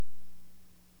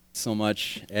so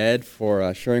much, Ed,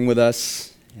 for sharing with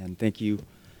us. And thank you,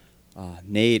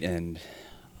 Nate, and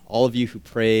all of you who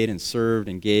prayed and served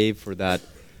and gave for that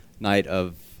night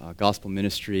of gospel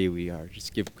ministry. We are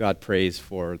just give God praise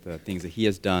for the things that He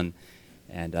has done.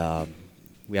 And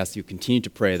we ask you continue to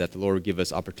pray that the Lord will give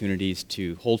us opportunities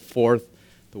to hold forth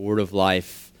the word of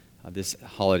life this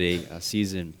holiday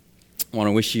season. I want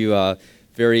to wish you a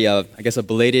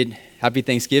belated happy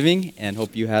Thanksgiving, and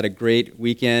hope you had a great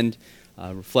weekend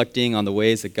reflecting on the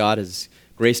ways that God has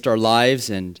graced our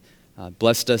lives and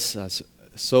blessed us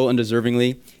so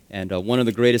undeservingly. And one of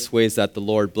the greatest ways that the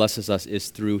Lord blesses us is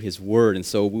through His Word. And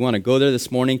so we want to go there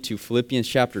this morning to Philippians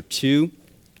chapter 2.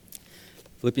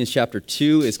 Philippians chapter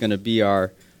 2 is going to be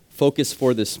our focus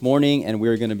for this morning, and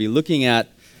we're going to be looking at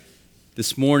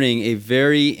this morning a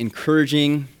very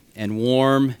encouraging and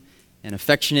warm and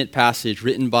affectionate passage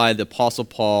written by the Apostle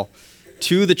Paul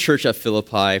to the church at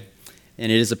Philippi.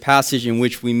 And it is a passage in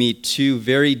which we meet two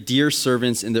very dear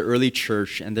servants in the early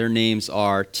church, and their names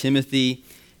are Timothy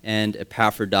and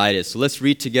Epaphroditus. So let's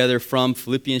read together from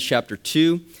Philippians chapter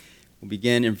 2. We'll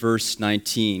begin in verse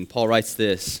 19. Paul writes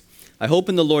this: I hope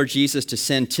in the Lord Jesus to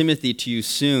send Timothy to you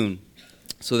soon,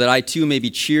 so that I too may be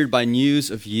cheered by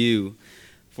news of you.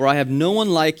 For I have no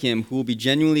one like him who will be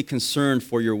genuinely concerned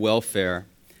for your welfare.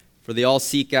 For they all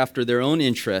seek after their own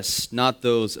interests, not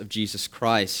those of Jesus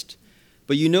Christ.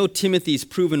 But you know Timothy's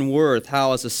proven worth,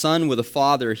 how as a son with a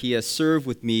father he has served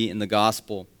with me in the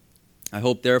gospel. I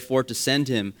hope therefore to send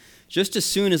him just as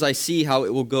soon as I see how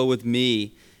it will go with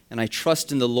me, and I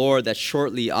trust in the Lord that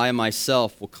shortly I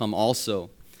myself will come also.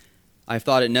 I have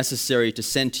thought it necessary to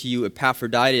send to you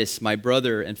Epaphroditus, my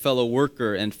brother and fellow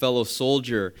worker and fellow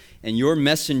soldier, and your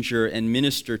messenger and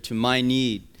minister to my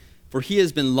need. For he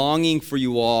has been longing for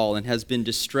you all and has been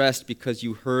distressed because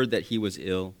you heard that he was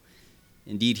ill.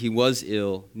 Indeed, he was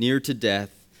ill, near to death.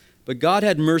 But God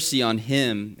had mercy on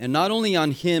him, and not only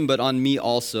on him, but on me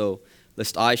also,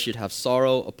 lest I should have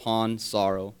sorrow upon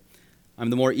sorrow. I am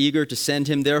the more eager to send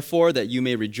him, therefore, that you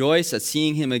may rejoice at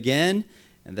seeing him again,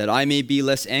 and that I may be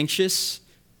less anxious.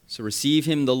 So receive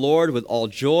him, the Lord, with all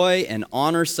joy, and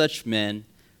honor such men,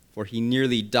 for he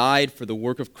nearly died for the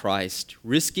work of Christ,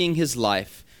 risking his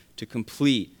life to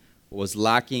complete what was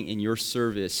lacking in your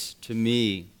service to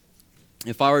me.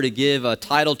 If I were to give a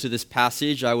title to this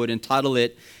passage, I would entitle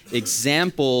it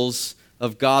Examples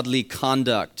of Godly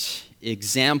Conduct.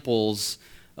 Examples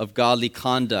of Godly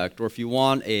Conduct. Or if you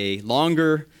want a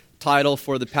longer title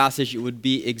for the passage, it would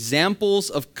be Examples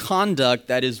of Conduct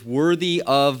that is Worthy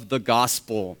of the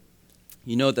Gospel.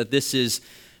 You know that this has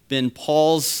been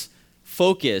Paul's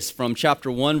focus from chapter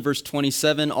 1, verse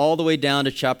 27, all the way down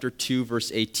to chapter 2,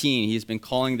 verse 18. He's been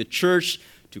calling the church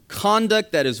to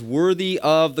conduct that is worthy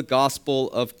of the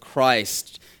gospel of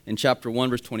Christ. In chapter 1,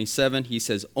 verse 27, he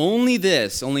says, only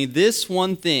this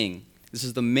one thing, this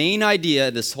is the main idea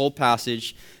of this whole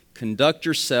passage, conduct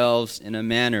yourselves in a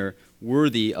manner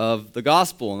worthy of the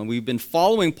gospel. And we've been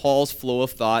following Paul's flow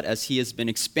of thought as he has been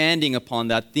expanding upon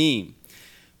that theme.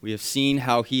 We have seen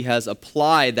how he has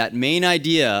applied that main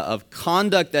idea of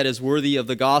conduct that is worthy of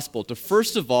the gospel to,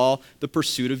 first of all, the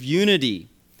pursuit of unity.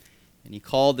 And he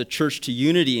called the church to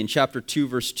unity in chapter 2,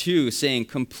 verse 2, saying,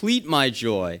 complete my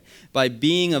joy by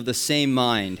being of the same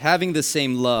mind, having the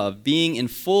same love, being in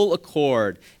full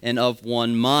accord and of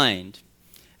one mind.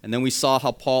 And then we saw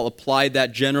how Paul applied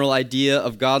that general idea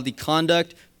of godly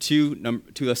conduct to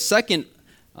a second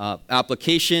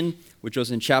application, which was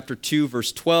in chapter 2,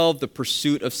 verse 12, the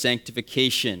pursuit of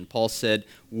sanctification. Paul said,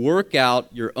 work out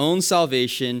your own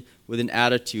salvation with an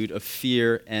attitude of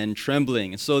fear and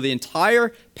trembling. And so the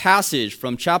entire passage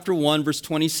from chapter 1, verse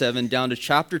 27, down to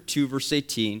chapter 2, verse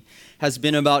 18, has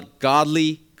been about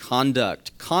godly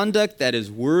conduct. Conduct that is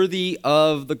worthy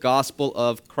of the gospel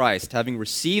of Christ. Having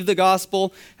received the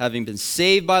gospel, having been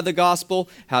saved by the gospel,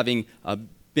 having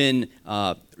been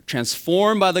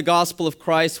transformed by the gospel of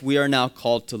Christ, we are now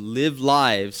called to live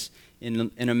lives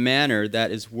in a manner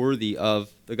that is worthy of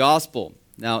the gospel.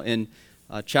 Now, in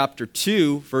chapter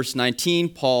 2, verse 19,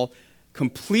 Paul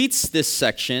completes this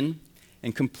section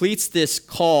and completes this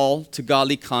call to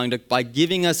godly conduct by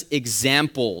giving us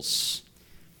examples.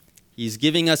 He's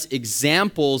giving us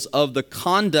examples of the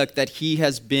conduct that he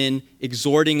has been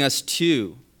exhorting us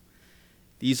to.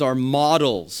 These are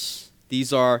models.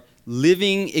 These are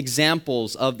living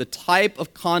examples of the type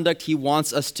of conduct he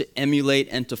wants us to emulate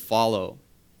and to follow.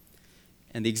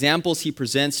 And the examples he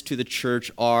presents to the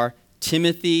church are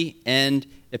Timothy and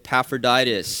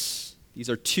Epaphroditus. These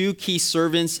are two key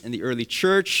servants in the early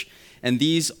church, and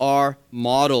these are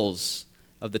models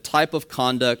of the type of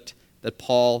conduct that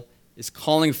Paul is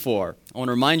calling for. I want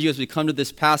to remind you as we come to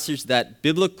this passage that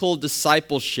biblical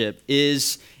discipleship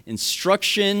is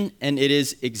instruction and it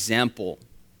is example.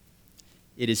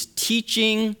 It is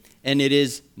teaching and it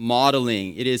is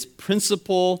modeling. It is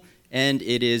principle and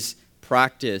it is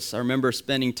practice. I remember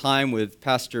spending time with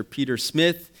Pastor Peter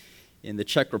Smith in the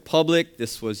Czech Republic.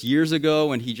 This was years ago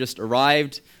when he just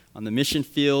arrived on the mission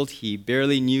field. He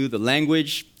barely knew the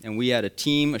language, and we had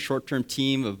a short-term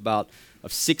team of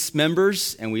 6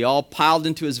 members, and we all piled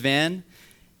into his van.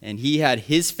 And he had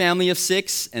his family of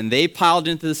 6, and they piled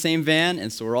into the same van,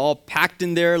 and so we're all packed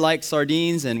in there like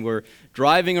sardines, and we're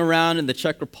driving around in the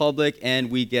Czech Republic,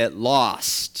 and we get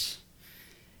lost.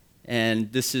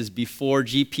 And this is before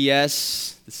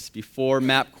GPS. This is before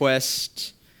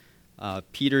MapQuest.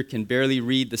 Peter can barely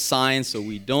read the signs, so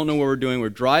we don't know what we're doing. We're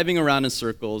driving around in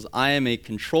circles. I am a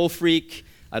control freak.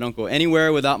 I don't go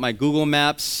anywhere without my Google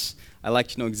Maps. I like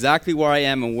to know exactly where I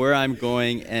am and where I'm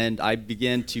going, and I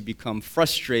begin to become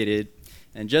frustrated.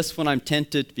 And just when I'm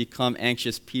tempted to become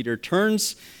anxious, Peter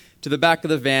turns to the back of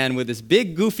the van with this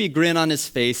big, goofy grin on his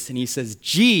face, and he says,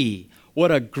 "Gee,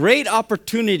 what a great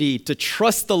opportunity to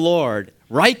trust the Lord.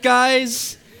 Right,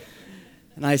 guys?"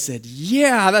 And I said,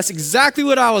 "Yeah, that's exactly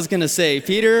what I was going to say,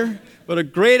 Peter. What a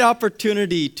great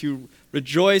opportunity to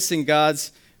rejoice in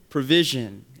God's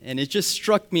provision." And it just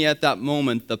struck me at that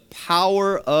moment, the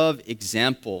power of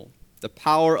example, the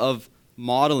power of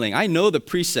modeling. I know the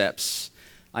precepts.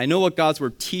 I know what God's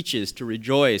word teaches, to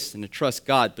rejoice and to trust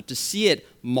God. But to see it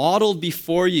modeled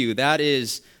before you, that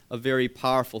is a very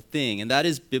powerful thing. And that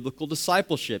is biblical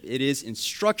discipleship. It is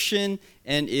instruction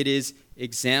and it is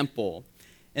example.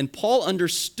 And Paul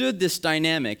understood this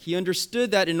dynamic. He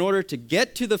understood that in order to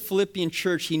get to the Philippian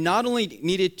church, he not only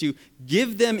needed to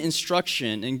give them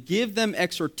instruction and give them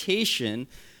exhortation,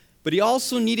 but he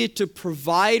also needed to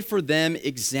provide for them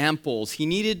examples. He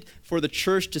needed for the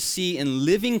church to see in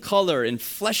living color, in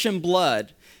flesh and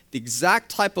blood, the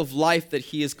exact type of life that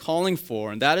he is calling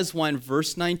for. And that is why in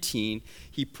verse 19,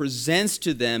 he presents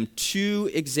to them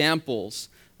 2 examples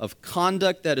of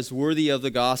conduct that is worthy of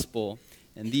the gospel.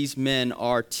 And these men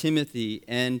are Timothy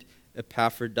and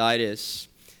Epaphroditus.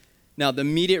 Now, the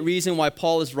immediate reason why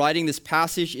Paul is writing this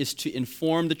passage is to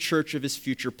inform the church of his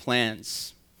future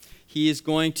plans. He is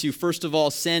going to, first of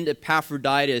all, send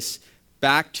Epaphroditus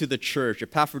back to the church.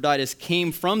 Epaphroditus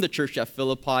came from the church at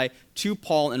Philippi to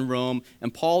Paul in Rome,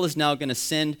 and Paul is now going to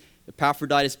send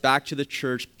Epaphroditus back to the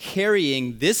church,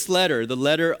 carrying this letter, the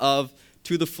letter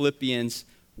to the Philippians,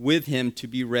 with him to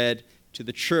be read to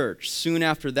the church. Soon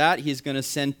after that, he's going to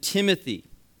send Timothy.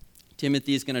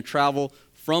 Timothy is going to travel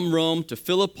from Rome to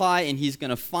Philippi, and he's going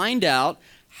to find out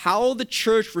how the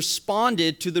church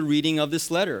responded to the reading of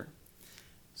this letter.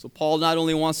 So Paul not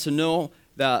only wants to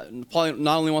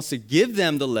give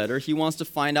them the letter, he wants to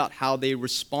find out how they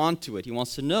respond to it. He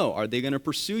wants to know, are they going to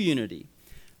pursue unity?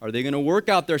 Are they going to work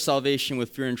out their salvation with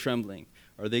fear and trembling?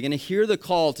 Are they going to hear the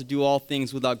call to do all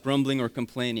things without grumbling or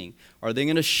complaining? Are they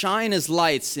going to shine as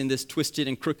lights in this twisted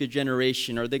and crooked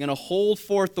generation? Are they going to hold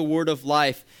forth the word of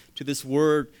life to this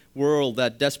world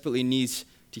that desperately needs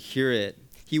to hear it?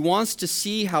 He wants to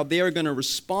see how they are going to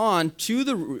respond to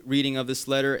the reading of this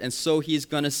letter, and so he's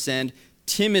going to send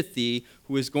Timothy,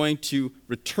 who is going to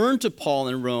return to Paul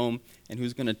in Rome, and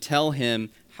who's going to tell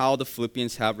him how the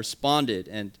Philippians have responded.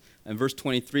 And in verse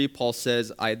 23, Paul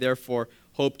says, "I therefore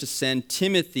hope to send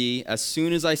Timothy as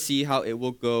soon as I see how it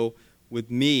will go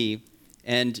with me."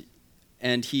 And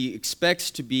he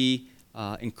expects to be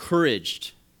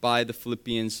encouraged by the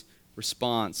Philippians'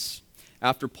 response.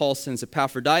 After Paul sends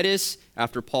Epaphroditus,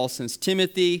 after Paul sends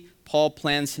Timothy, Paul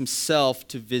plans himself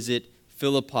to visit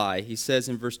Philippi. He says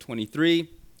in verse 23,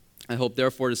 "I hope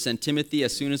therefore to send Timothy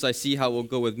as soon as I see how it will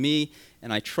go with me,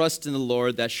 and I trust in the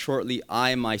Lord that shortly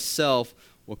I myself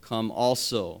will come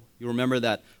also." You remember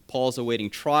that Paul's awaiting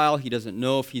trial. He doesn't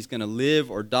know if he's going to live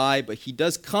or die, but he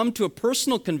does come to a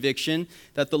personal conviction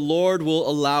that the Lord will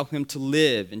allow him to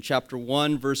live. In chapter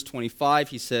 1, verse 25,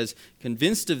 he says,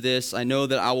 "Convinced of this, I know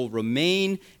that I will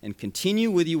remain and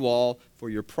continue with you all for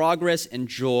your progress and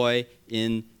joy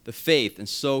in the faith." And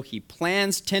so he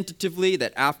plans tentatively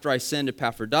that after I send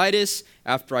Epaphroditus,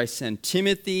 after I send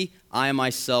Timothy, I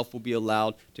myself will be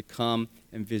allowed to come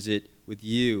and visit with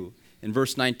you. In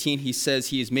verse 19, he says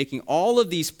he is making all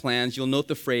of these plans. You'll note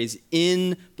the phrase,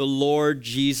 "in the Lord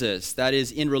Jesus." That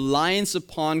is, in reliance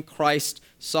upon Christ's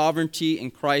sovereignty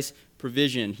and Christ's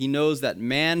provision. He knows that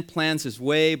man plans his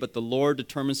way, but the Lord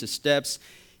determines his steps.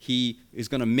 He is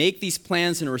going to make these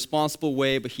plans in a responsible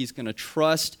way, but he's going to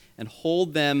trust and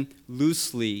hold them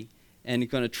loosely, and he's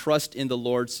going to trust in the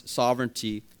Lord's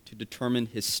sovereignty to determine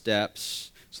his steps.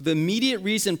 So the immediate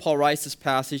reason Paul writes this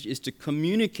passage is to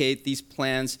communicate these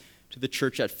plans to the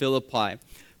church at Philippi.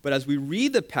 But as we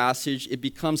read the passage, it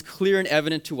becomes clear and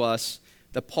evident to us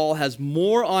that Paul has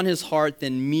more on his heart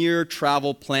than mere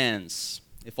travel plans.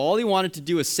 If all he wanted to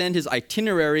do is send his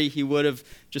itinerary, he would have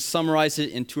just summarized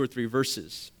it in 2 or 3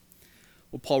 verses.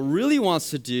 What Paul really wants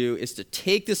to do is to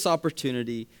take this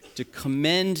opportunity to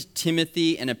commend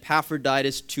Timothy and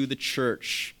Epaphroditus to the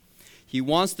church. He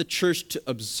wants the church to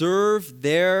observe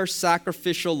their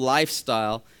sacrificial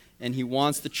lifestyle, and he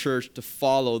wants the church to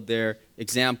follow their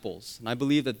examples. And I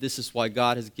believe that this is why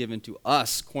God has given to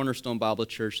us, Cornerstone Bible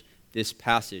Church, this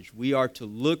passage. We are to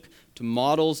look to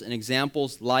models and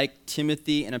examples like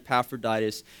Timothy and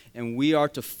Epaphroditus, and we are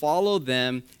to follow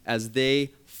them as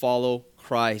they follow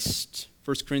Christ.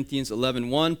 1 Corinthians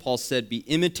 11:1, Paul said, "Be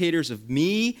imitators of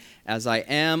me as I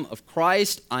am of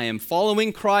Christ." I am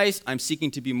following Christ. I'm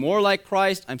seeking to be more like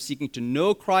Christ. I'm seeking to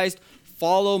know Christ.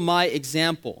 Follow my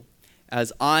example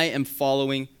as I am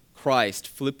following Christ.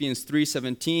 Philippians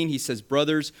 3:17, he says,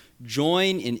 "Brothers,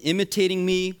 join in imitating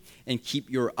me and keep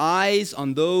your eyes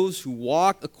on those who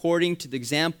walk according to the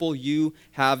example you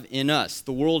have in us."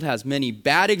 The world has many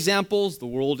bad examples. The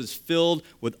world is filled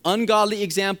with ungodly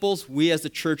examples. We as the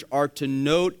church are to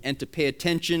note and to pay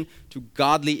attention to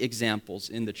godly examples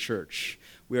in the church.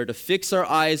 We are to fix our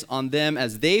eyes on them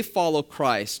as they follow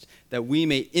Christ, that we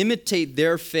may imitate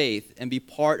their faith and be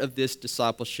part of this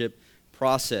discipleship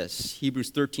process. Hebrews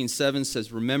 13:7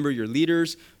 says, "Remember your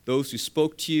leaders, those who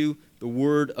spoke to you the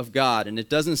word of God." And it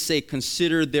doesn't say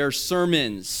consider their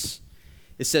sermons.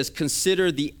 It says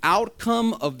consider the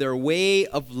outcome of their way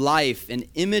of life and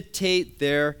imitate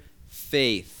their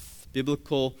faith.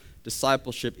 Biblical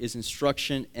discipleship is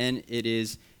instruction and it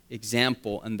is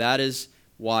example. And that is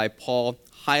why Paul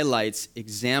highlights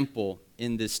example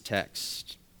in this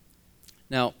text.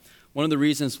 Now, one of the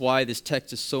reasons why this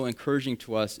text is so encouraging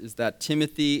to us is that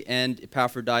Timothy and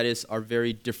Epaphroditus are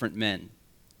very different men.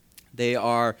 They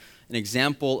are an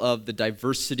example of the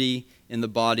diversity in the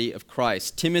body of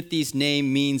Christ. Timothy's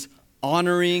name means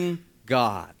honoring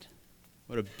God.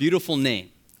 What a beautiful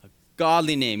name, a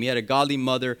godly name. He had a godly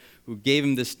mother who gave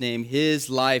him this name. His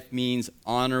life means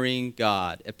honoring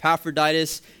God.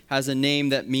 Epaphroditus has a name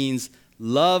that means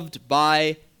loved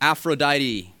by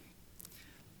Aphrodite,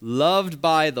 loved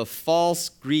by the false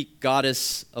Greek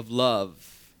goddess of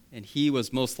love. And he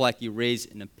was most likely raised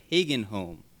in a pagan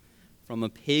home, from a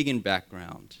pagan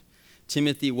background.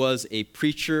 Timothy was a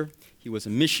preacher. He was a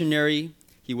missionary.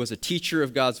 He was a teacher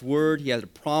of God's word. He had a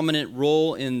prominent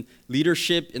role in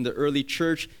leadership in the early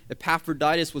church.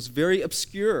 Epaphroditus was very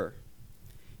obscure.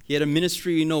 He had a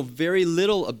ministry we know very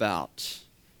little about.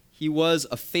 He was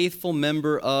a faithful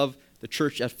member of the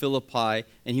church at Philippi,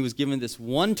 and he was given this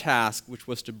one task, which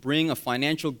was to bring a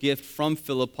financial gift from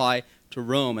Philippi to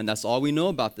Rome, and that's all we know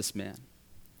about this man.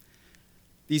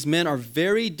 These men are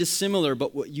very dissimilar,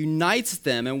 but what unites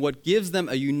them and what gives them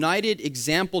a united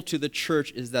example to the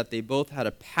church is that they both had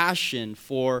a passion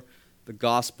for the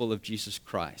gospel of Jesus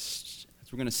Christ.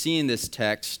 As we're going to see in this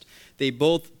text,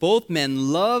 both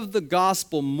men loved the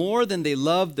gospel more than they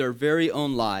loved their very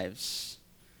own lives.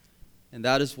 And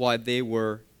that is why they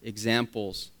were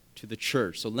examples to the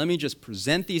church. So let me just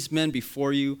present these men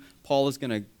before you. Paul is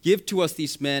going to give to us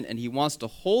these men, and he wants to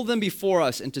hold them before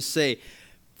us and to say,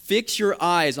 fix your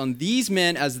eyes on these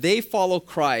men as they follow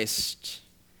Christ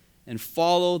and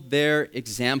follow their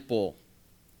example,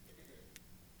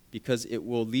 because it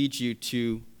will lead you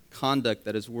to conduct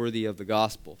that is worthy of the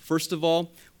gospel. First of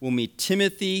all, we'll meet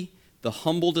Timothy, the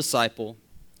humble disciple.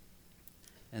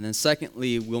 And then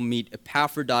secondly, we'll meet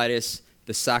Epaphroditus,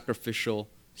 the sacrificial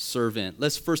servant.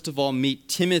 Let's first of all meet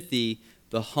Timothy,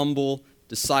 the humble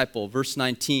disciple. Verse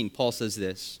 19, Paul says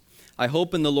this, "I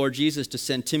hope in the Lord Jesus to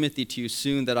send Timothy to you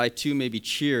soon, that I too may be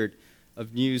cheered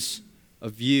of news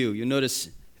of you." You'll notice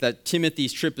that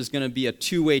Timothy's trip is going to be a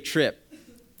two-way trip.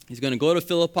 He's going to go to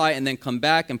Philippi and then come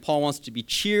back, and Paul wants to be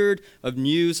cheered of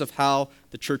news of how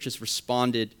the church has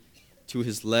responded to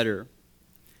his letter.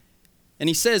 And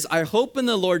he says, "I hope in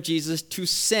the Lord Jesus to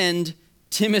send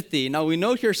Timothy." Now we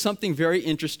know here something very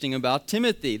interesting about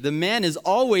Timothy. The man is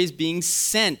always being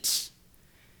sent.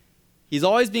 He's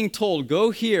always being told,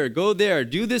 go here, go there,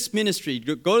 do this ministry,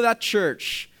 go to that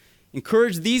church,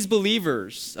 encourage these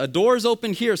believers. A door's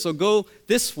open here, so go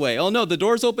this way. Oh no, the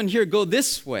door's open here, go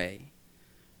this way.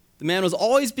 The man was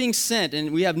always being sent,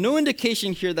 and we have no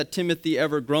indication here that Timothy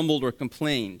ever grumbled or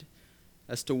complained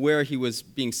as to where he was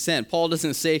being sent. Paul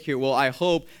doesn't say here, well, I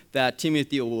hope that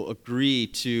Timothy will agree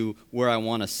to where I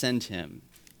want to send him.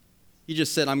 He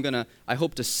just said, I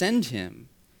hope to send him,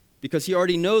 because he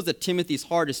already knows that Timothy's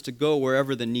heart is to go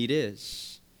wherever the need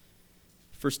is.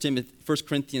 1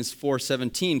 Corinthians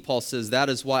 4:17, Paul says, "That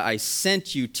is why I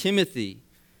sent you, Timothy,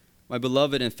 my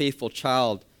beloved and faithful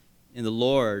child in the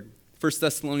Lord." 1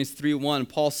 Thessalonians 3:1,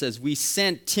 Paul says, "We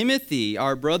sent Timothy,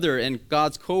 our brother and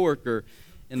God's co-worker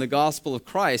in the gospel of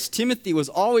Christ." Timothy was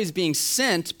always being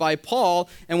sent by Paul,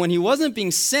 and when he wasn't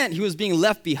being sent, he was being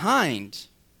left behind.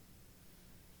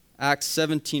 Acts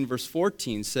 17, verse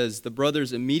 14 says, "The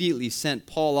brothers immediately sent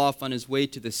Paul off on his way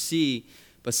to the sea,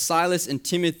 but Silas and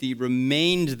Timothy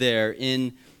remained there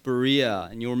in Berea."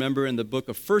 And you'll remember in the book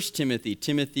of 1 Timothy,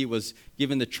 Timothy was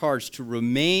given the charge to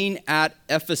remain at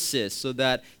Ephesus so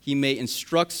that he may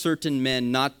instruct certain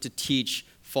men not to teach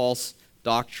false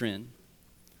doctrine.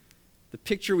 The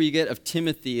picture we get of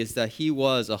Timothy is that he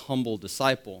was a humble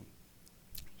disciple.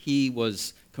 He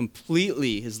was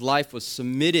his life was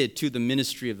submitted to the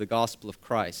ministry of the gospel of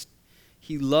Christ.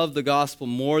 He loved the gospel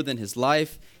more than his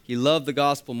life. He loved the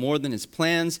gospel more than his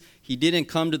plans. He didn't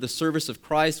come to the service of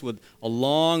Christ with a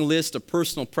long list of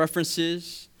personal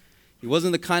preferences. He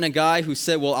wasn't the kind of guy who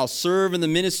said, well, I'll serve in the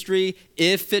ministry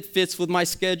if it fits with my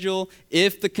schedule,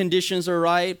 if the conditions are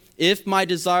right, if my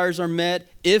desires are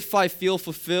met, if I feel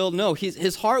fulfilled. No,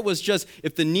 his heart was just,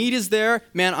 if the need is there,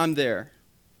 man, I'm there.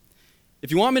 If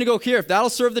you want me to go here, if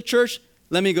that'll serve the church,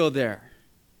 let me go there.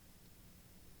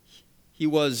 He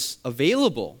was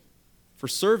available for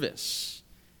service.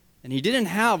 And he didn't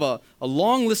have a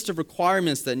long list of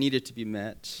requirements that needed to be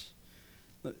met.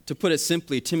 To put it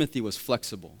simply, Timothy was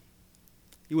flexible.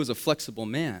 He was a flexible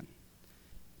man.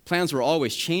 Plans were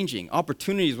always changing.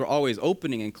 Opportunities were always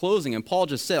opening and closing. And Paul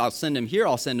just said, I'll send him here,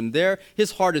 I'll send him there.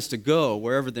 His heart is to go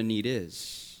wherever the need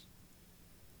is.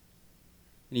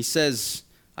 And he says,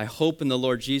 I hope in the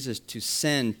Lord Jesus to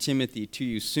send Timothy to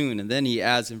you soon. And then he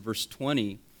adds in verse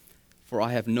 20, for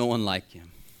I have no one like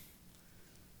him.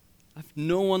 I have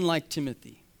no one like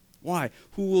Timothy. Why?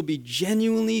 Who will be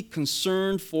genuinely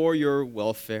concerned for your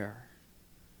welfare.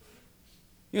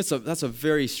 You know, that's a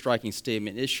very striking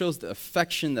statement. It shows the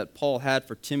affection that Paul had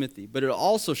for Timothy, but it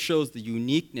also shows the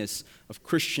uniqueness of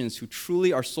Christians who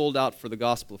truly are sold out for the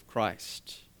gospel of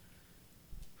Christ,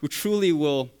 who truly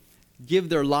will give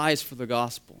their lives for the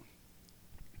gospel,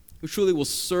 who truly will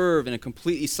serve in a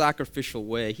completely sacrificial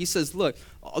way. He says, look,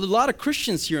 a lot of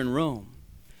Christians here in Rome,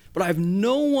 but I have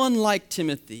no one like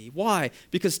Timothy. Why?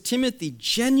 Because Timothy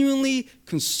genuinely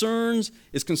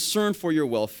is concerned for your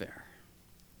welfare.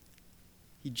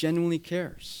 He genuinely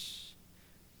cares.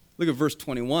 Look at verse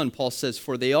 21. Paul says,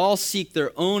 for they all seek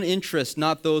their own interests,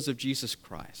 not those of Jesus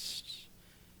Christ.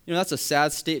 You know, that's a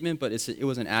sad statement, but it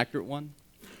was an accurate one.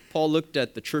 Paul looked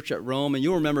at the church at Rome, and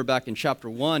you'll remember back in chapter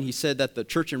 1, he said that the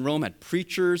church in Rome had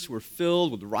preachers who were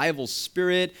filled with rival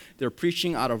spirit. They were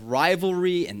preaching out of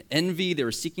rivalry and envy. They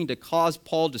were seeking to cause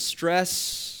Paul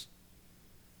distress.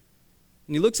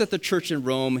 And he looks at the church in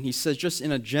Rome, and he says, just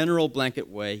in a general blanket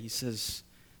way, he says,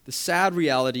 the sad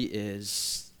reality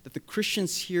is that the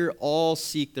Christians here all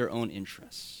seek their own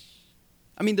interests.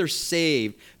 I mean, they're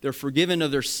saved. They're forgiven of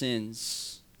their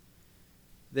sins.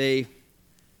 They've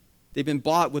been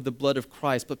bought with the blood of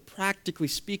Christ. But practically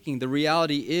speaking, the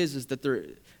reality is that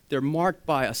they're marked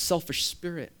by a selfish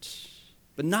spirit.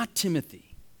 But not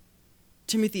Timothy.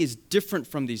 Timothy is different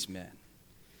from these men.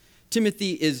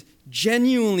 Timothy is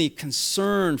genuinely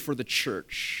concerned for the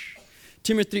church.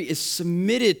 Timothy is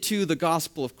submitted to the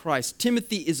gospel of Christ.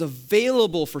 Timothy is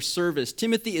available for service.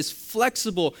 Timothy is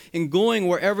flexible in going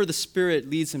wherever the Spirit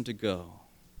leads him to go.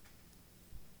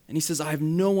 And he says, I have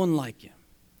no one like him.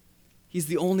 He's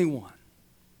the only one.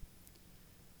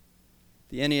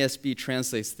 The NASB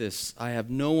translates this, I have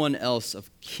no one else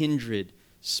of kindred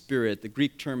spirit. The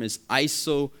Greek term is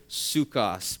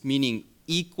isosukos, meaning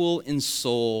equal in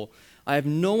soul. I have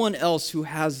no one else who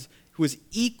is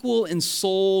equal in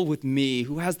soul with me,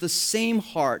 who has the same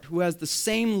heart, who has the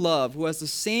same love, who has the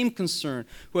same concern,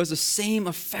 who has the same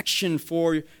affection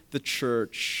for the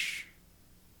church.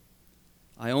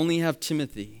 I only have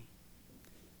Timothy.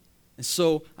 And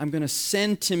so I'm going to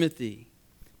send Timothy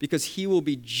because he will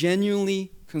be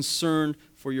genuinely concerned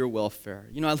for your welfare.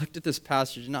 You know, I looked at this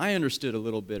passage and I understood a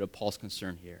little bit of Paul's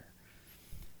concern here.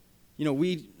 You know,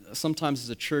 we sometimes as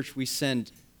a church, we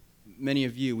send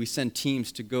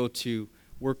teams to go to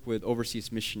work with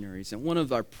overseas missionaries. And one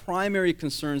of our primary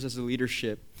concerns as a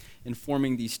leadership in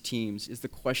forming these teams is the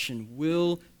question,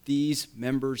 will these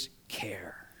members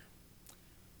care?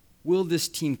 Will this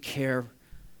team care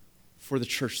for the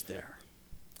church there?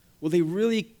 Will they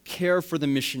really care for the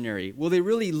missionary? Will they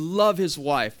really love his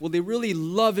wife? Will they really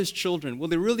love his children? Will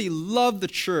they really love the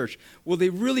church? Will they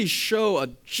really show a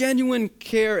genuine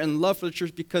care and love for the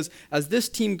church? Because as this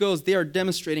team goes, they are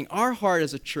demonstrating our heart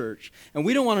as a church. And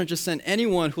we don't want to just send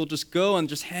anyone who will just go and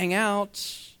just hang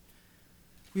out.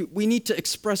 We need to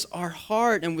express our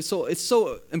heart, and so it's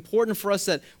so important for us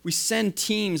that we send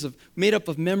teams made up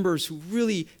of members who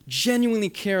really genuinely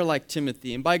care like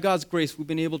Timothy. And by God's grace, we've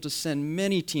been able to send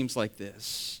many teams like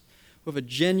this who have a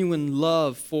genuine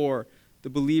love for the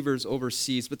believers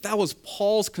overseas. But that was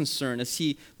Paul's concern as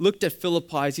he looked at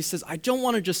Philippi. He says, I don't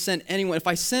want to just send anyone. If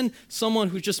I send someone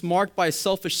who's just marked by a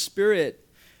selfish spirit,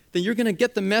 then you're going to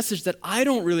get the message that I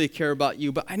don't really care about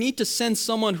you, but I need to send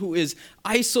someone who is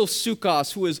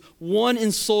isosukos, who is one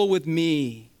in soul with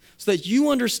me, so that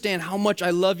you understand how much I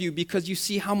love you because you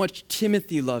see how much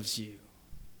Timothy loves you.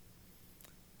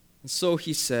 And so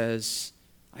he says,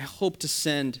 I hope to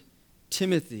send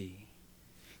Timothy.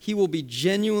 He will be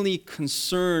genuinely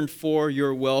concerned for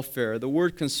your welfare. The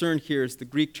word concern here is the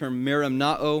Greek term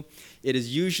merimnao. It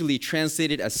is usually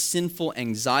translated as sinful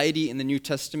anxiety in the New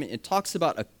Testament. It talks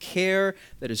about a care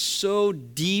that is so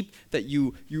deep that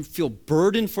you feel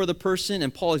burdened for the person.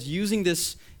 And Paul is using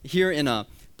this here in a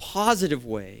positive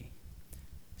way,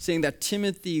 saying that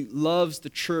Timothy loves the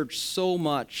church so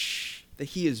much that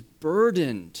he is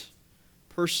burdened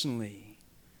personally.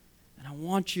 And I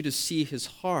want you to see his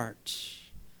heart.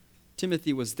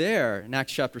 Timothy was there in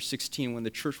Acts chapter 16 when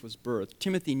the church was birthed.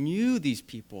 Timothy knew these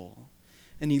people,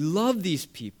 and he loved these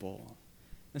people.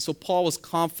 And so Paul was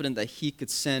confident that he could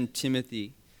send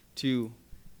Timothy to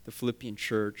the Philippian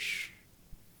church.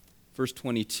 Verse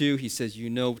 22, he says, you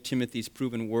know Timothy's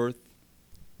proven worth.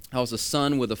 How as a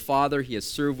son with a father, he has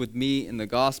served with me in the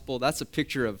gospel. That's a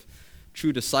picture of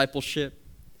true discipleship.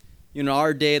 You know,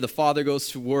 our day, the father goes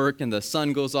to work and the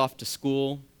son goes off to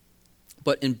school.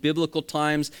 But in biblical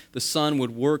times, the son would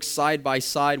work side by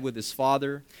side with his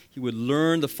father. He would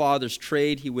learn the father's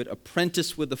trade. He would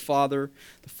apprentice with the father.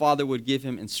 The father would give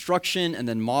him instruction and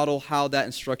then model how that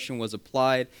instruction was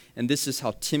applied. And this is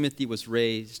how Timothy was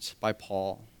raised by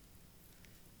Paul.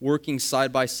 Working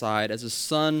side by side. As a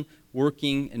son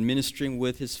working and ministering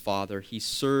with his father, he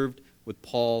served with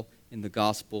Paul in the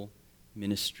gospel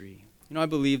ministry. You know, I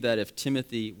believe that if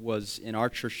Timothy was in our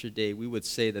church today, we would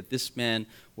say that this man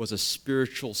was a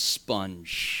spiritual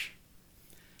sponge.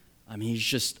 I mean, he's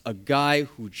just a guy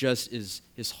who just is,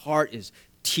 his heart is,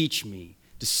 teach me,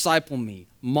 disciple me,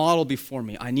 model before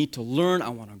me. I need to learn, I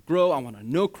want to grow, I want to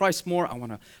know Christ more, I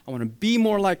want to be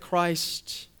more like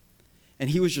Christ. And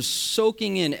he was just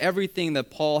soaking in everything that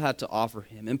Paul had to offer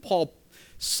him. And Paul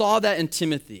saw that in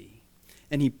Timothy,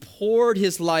 and he poured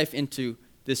his life into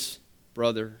this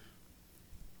brother.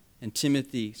 And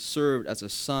Timothy served as a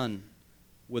son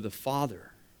with a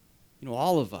father. You know,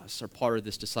 all of us are part of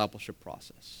this discipleship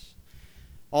process.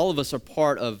 All of us are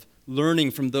part of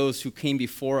learning from those who came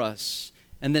before us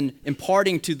and then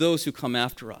imparting to those who come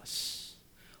after us.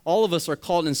 All of us are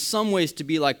called in some ways to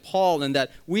be like Paul in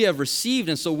that we have received,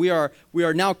 and so we are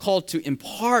now called to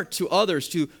impart to others,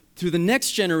 to the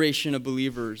next generation of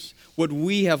believers, what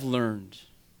we have learned.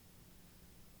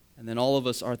 And then all of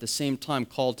us are at the same time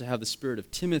called to have the spirit of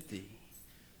Timothy,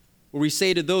 where we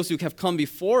say to those who have come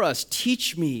before us,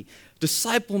 teach me,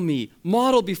 disciple me,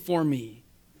 model before me,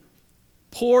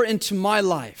 pour into my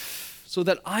life so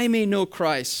that I may know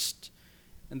Christ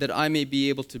and that I may be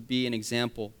able to be an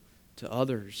example to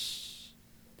others.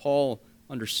 Paul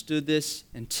understood this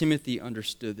and Timothy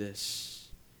understood this.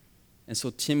 And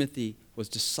so Timothy was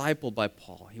discipled by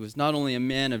Paul. He was not only a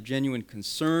man of genuine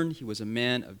concern, he was a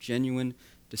man of genuine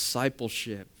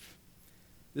discipleship.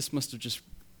 This must have just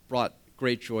brought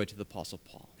great joy to the Apostle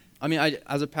Paul. I mean,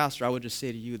 as a pastor, I would just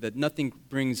say to you that nothing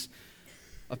brings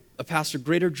a pastor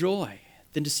greater joy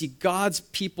than to see God's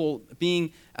people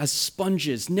being as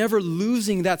sponges, never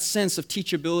losing that sense of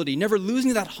teachability, never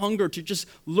losing that hunger to just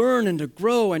learn and to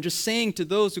grow, and just saying to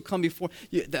those who come before,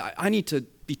 I need to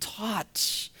be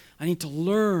taught, I need to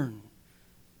learn,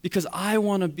 because I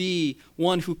want to be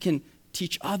one who can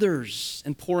teach others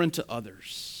and pour into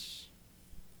others.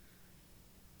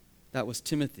 That was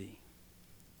Timothy.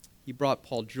 He brought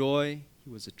Paul joy. He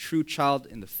was a true child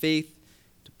in the faith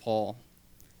to Paul.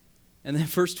 And then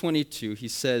verse 22, he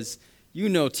says, you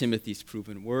know Timothy's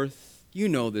proven worth. You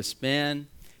know this man.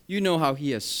 You know how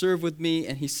he has served with me.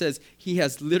 And he says he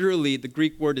has literally, the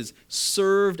Greek word is,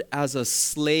 served as a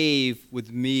slave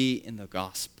with me in the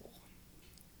gospel.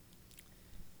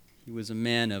 He was a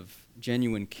man of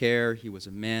genuine care. He was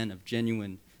a man of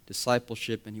genuine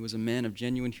discipleship. And he was a man of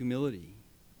genuine humility.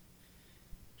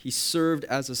 He served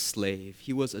as a slave.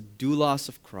 He was a doulos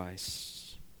of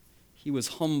Christ. He was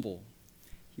humble.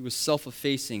 He was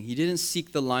self-effacing. He didn't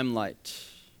seek the limelight.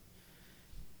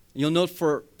 You'll note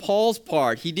for Paul's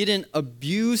part, he didn't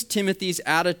abuse Timothy's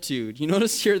attitude. You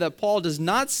notice here that Paul does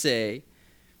not say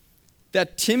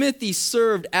that Timothy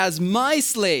served as my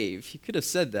slave. He could have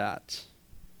said that.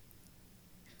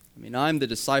 I'm the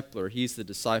discipler, he's the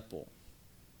disciple.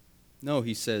 No,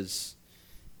 he says,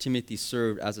 Timothy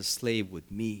served as a slave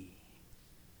with me.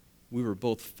 We were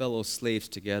both fellow slaves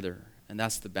together, and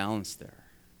that's the balance there.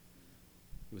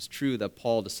 It was true that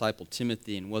Paul discipled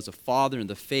Timothy and was a father in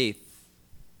the faith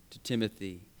to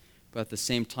Timothy, but at the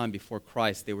same time, before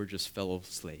Christ, they were just fellow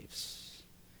slaves.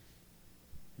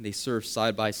 And they served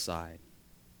side by side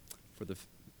for the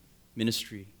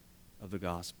ministry of the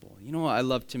gospel. I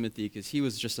love Timothy because he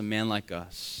was just a man like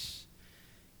us.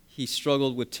 He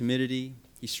struggled with timidity.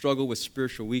 He struggled with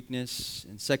spiritual weakness.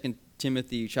 In 2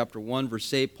 Timothy chapter 1,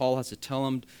 verse 8, Paul has to tell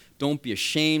him, don't be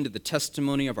ashamed of the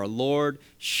testimony of our Lord.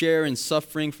 Share in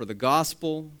suffering for the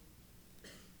gospel.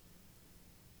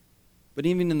 But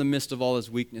even in the midst of all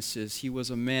his weaknesses, he was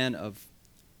a man of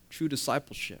true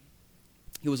discipleship.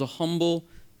 He was a humble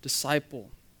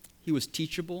disciple. He was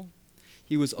teachable.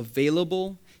 He was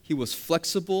available. He was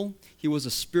flexible. He was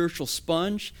a spiritual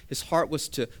sponge. His heart was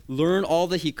to learn all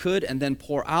that he could and then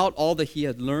pour out all that he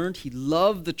had learned. He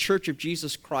loved the church of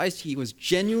Jesus Christ. He was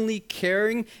genuinely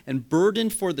caring and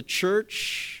burdened for the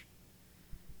church.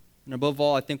 And above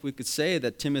all, I think we could say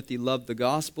that Timothy loved the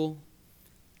gospel.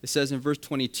 It says in verse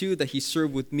 22 that he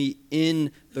served with me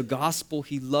in the gospel.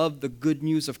 He loved the good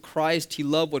news of Christ. He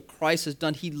loved what Christ has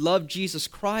done. He loved Jesus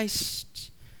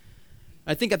Christ.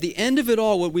 I think at the end of it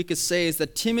all, what we could say is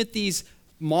that Timothy's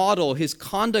model, his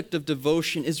conduct of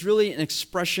devotion, is really an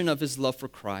expression of his love for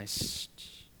Christ.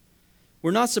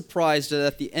 We're not surprised that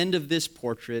at the end of this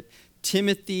portrait,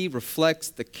 Timothy reflects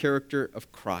the character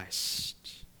of Christ.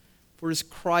 For it is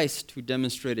Christ who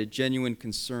demonstrated genuine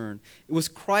concern. It was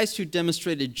Christ who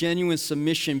demonstrated genuine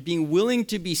submission, being willing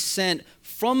to be sent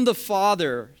from the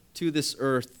Father to this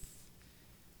earth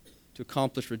to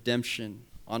accomplish redemption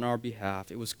on our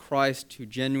behalf. It was Christ who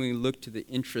genuinely looked to the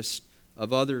interests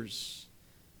of others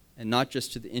and not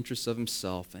just to the interests of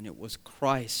himself. And it was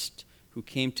Christ who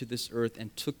came to this earth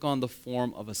and took on the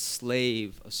form of a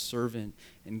slave, a servant,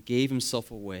 and gave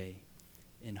himself away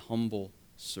in humble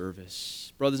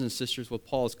service. Brothers and sisters, what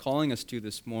Paul is calling us to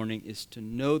this morning is to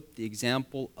note the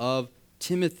example of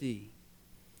Timothy,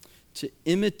 to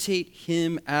imitate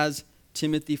him as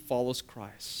Timothy follows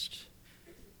Christ,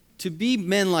 to be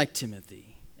men like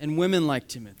Timothy and women like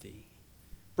Timothy,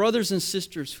 brothers and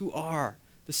sisters who are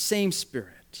the same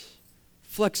spirit,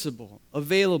 flexible,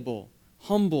 available,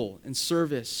 humble in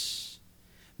service.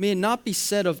 May it not be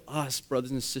said of us,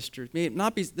 brothers and sisters, may it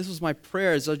not be, this was my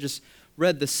prayer as I just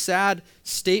read the sad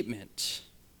statement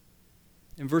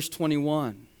in verse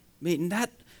 21. May that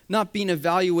not be an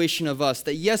evaluation of us,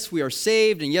 that yes, we are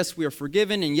saved, and yes, we are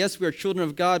forgiven, and yes, we are children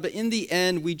of God, but in the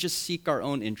end, we just seek our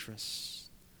own interests,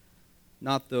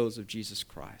 not those of Jesus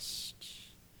Christ.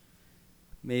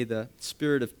 May the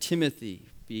spirit of Timothy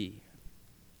be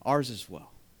ours as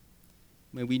well.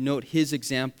 May we note his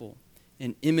example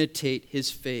and imitate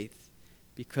his faith,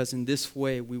 because in this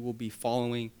way we will be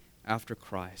following after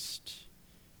Christ.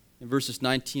 In verses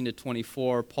 19 to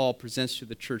 24, Paul presents to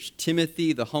the church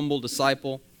Timothy, the humble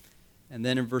disciple. And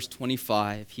then in verse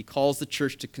 25, he calls the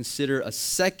church to consider a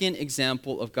second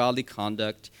example of godly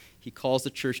conduct. He calls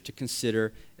the church to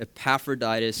consider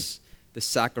Epaphroditus, the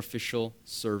sacrificial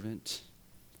servant.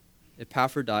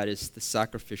 Epaphroditus, the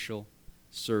sacrificial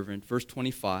servant. Verse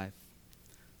 25,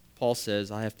 Paul says,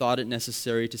 I have thought it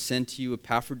necessary to send to you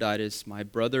Epaphroditus, my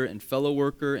brother and fellow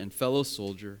worker and fellow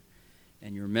soldier,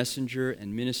 and your messenger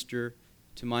and minister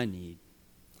to my need.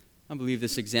 I believe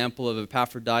this example of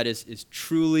Epaphroditus is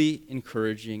truly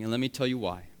encouraging, and let me tell you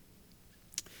why.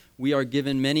 We are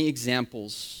given many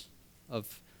examples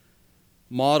of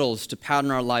models to pattern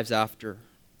our lives after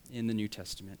in the New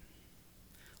Testament.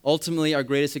 Ultimately, our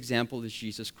greatest example is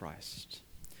Jesus Christ.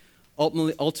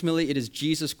 Ultimately, it is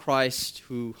Jesus Christ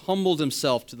who humbled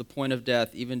himself to the point of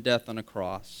death, even death on a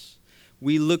cross.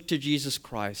 We look to Jesus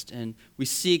Christ and we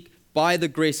seek by the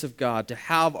grace of God to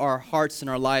have our hearts and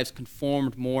our lives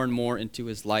conformed more and more into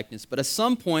his likeness. But at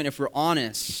some point, if we're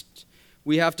honest,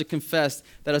 we have to confess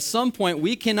that at some point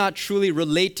we cannot truly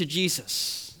relate to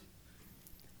Jesus.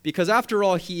 Because after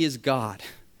all, he is God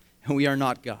and we are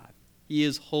not God. He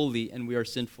is holy and we are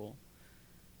sinful.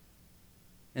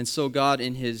 And so God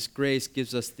in his grace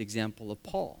gives us the example of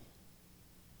Paul.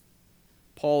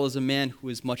 Paul is a man who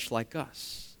is much like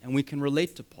us, and we can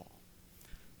relate to Paul.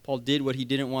 Paul did what he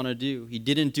didn't want to do. He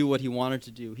didn't do what he wanted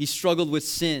to do. He struggled with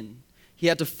sin. He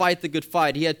had to fight the good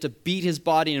fight. He had to beat his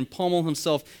body and pummel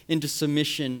himself into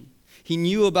submission. He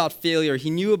knew about failure. He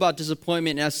knew about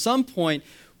disappointment. And at some point,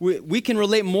 we can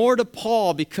relate more to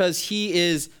Paul because he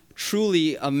is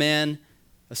truly a man,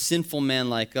 a sinful man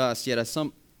like us. Yet at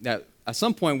some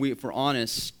point, if we're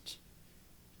honest,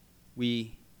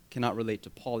 we cannot relate to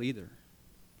Paul either.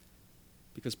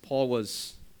 Because Paul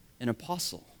was an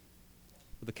apostle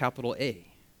with a capital A.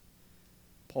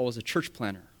 Paul was a church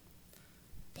planner.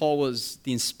 Paul was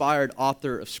the inspired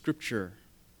author of Scripture.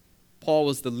 Paul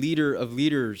was the leader of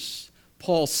leaders.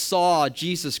 Paul saw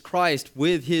Jesus Christ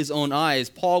with his own eyes.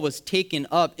 Paul was taken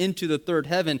up into the third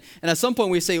heaven. And at some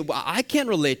point we say, well, I can't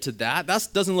relate to that. That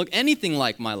doesn't look anything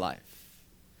like my life.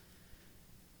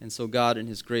 And so God in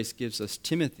his grace gives us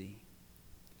Timothy.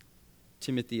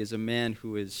 Timothy is a man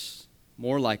who is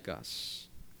more like us.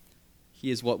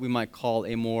 He is what we might call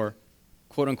a more,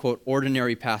 quote-unquote,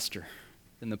 ordinary pastor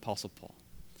than the Apostle Paul.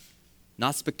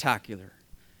 Not spectacular,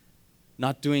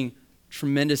 not doing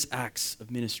tremendous acts of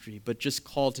ministry, but just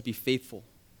called to be faithful,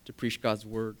 to preach God's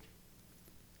word.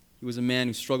 He was a man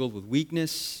who struggled with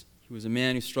weakness. He was a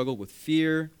man who struggled with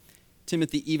fear.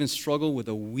 Timothy even struggled with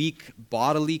a weak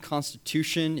bodily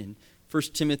constitution. In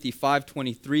 1 Timothy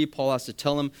 5:23, Paul has to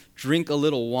tell him, drink a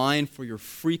little wine for your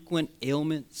frequent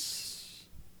ailments.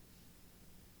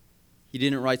 He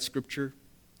didn't write Scripture.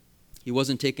 He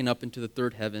wasn't taken up into the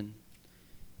third heaven.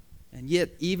 And yet,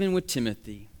 even with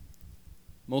Timothy,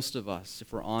 most of us,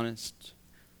 if we're honest,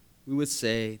 we would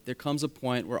say there comes a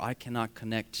point where I cannot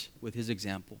connect with his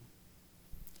example.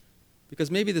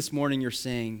 Because maybe this morning you're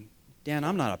saying, Dan,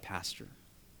 I'm not a pastor.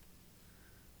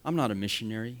 I'm not a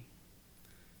missionary.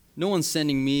 No one's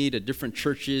sending me to different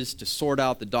churches to sort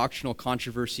out the doctrinal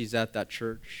controversies at that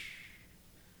church.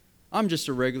 I'm just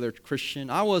a regular Christian.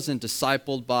 I wasn't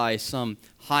discipled by some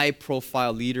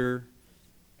high-profile leader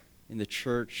in the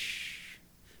church.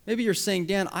 Maybe you're saying,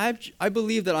 Dan, I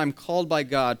believe that I'm called by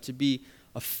God to be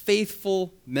a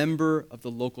faithful member of the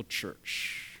local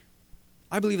church.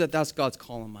 I believe that that's God's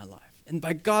call in my life. And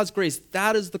by God's grace,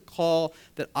 that is the call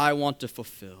that I want to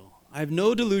fulfill. I have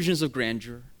no delusions of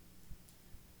grandeur.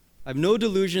 I have no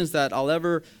delusions that I'll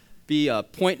ever be a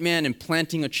point man in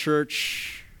planting a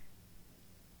church.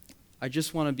 I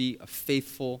just want to be a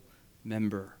faithful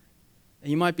member. And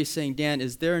you might be saying, Dan,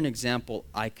 is there an example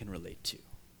I can relate to?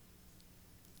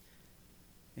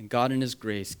 And God in his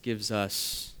grace gives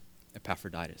us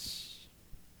Epaphroditus.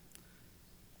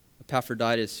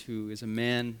 Epaphroditus, who is a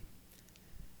man,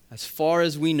 as far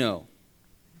as we know,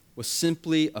 was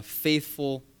simply a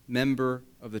faithful member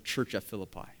of the church at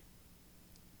Philippi.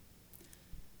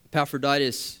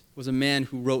 Epaphroditus was a man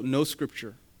who wrote no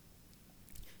scripture.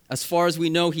 As far as we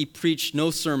know, he preached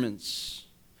no sermons.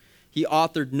 He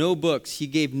authored no books. He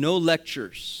gave no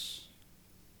lectures.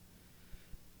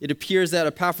 It appears that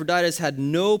Epaphroditus had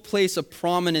no place of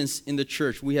prominence in the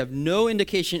church. We have no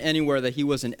indication anywhere that he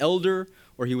was an elder,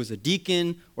 or he was a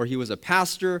deacon, or he was a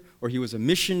pastor, or he was a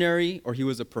missionary, or he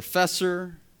was a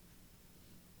professor.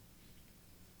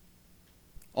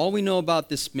 All we know about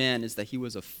this man is that he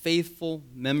was a faithful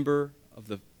member of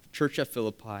the church at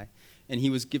Philippi, and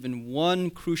he was given one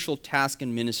crucial task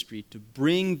in ministry, to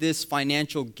bring this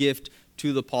financial gift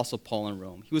to the Apostle Paul in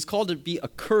Rome. He was called to be a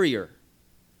courier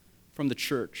from the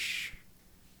church.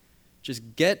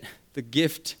 Just get the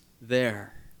gift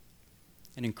there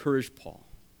and encourage Paul.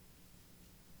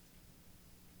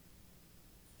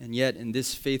 And yet, in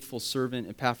this faithful servant,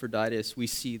 Epaphroditus, we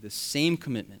see the same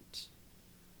commitment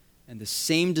and the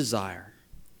same desire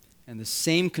and the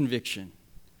same conviction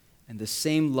and the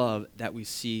same love that we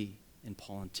see in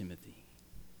Paul and Timothy.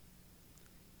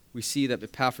 We see that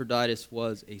Epaphroditus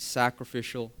was a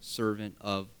sacrificial servant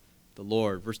of the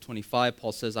Lord. Verse 25,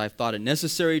 Paul says, I have thought it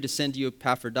necessary to send to you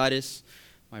Epaphroditus,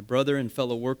 my brother and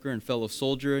fellow worker and fellow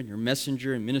soldier, and your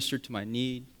messenger and minister to my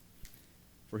need.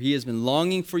 For he has been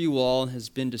longing for you all and has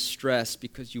been distressed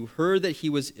because you heard that he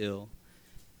was ill.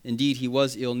 Indeed, he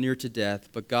was ill near to death,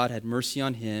 but God had mercy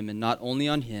on him, and not only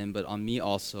on him, but on me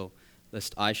also,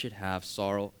 lest I should have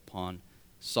sorrow upon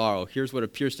sorrow. Here's what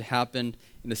appears to happen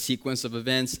in the sequence of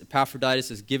events.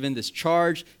 Epaphroditus is given this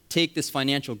charge, take this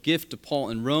financial gift to Paul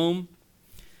in Rome.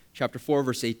 Chapter 4,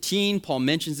 verse 18, Paul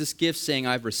mentions this gift, saying,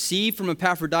 I've received from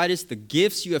Epaphroditus the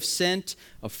gifts you have sent,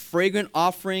 a fragrant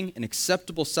offering, an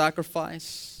acceptable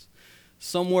sacrifice.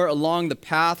 Somewhere along the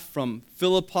path from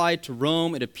Philippi to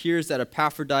Rome, it appears that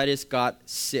Epaphroditus got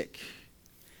sick.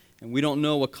 And we don't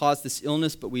know what caused this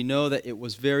illness, but we know that it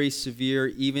was very severe,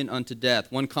 even unto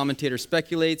death. One commentator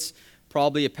speculates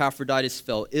probably Epaphroditus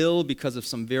fell ill because of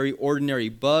some very ordinary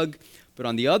bug. But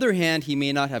on the other hand, he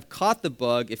may not have caught the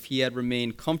bug if he had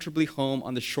remained comfortably home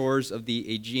on the shores of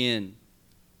the Aegean.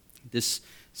 This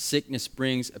sickness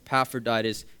brings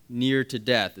Epaphroditus near to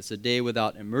death. It's a day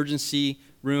without emergency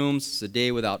rooms. It's a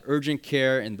day without urgent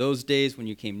care. In those days, when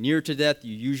you came near to death,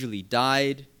 you usually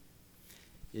died.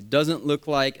 It doesn't look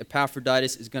like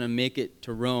Epaphroditus is going to make it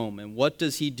to Rome. And what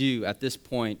does he do at this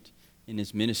point in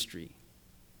his ministry?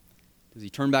 Does he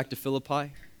turn back to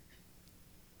Philippi?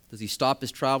 Does he stop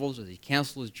his travels? Does he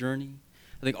cancel his journey?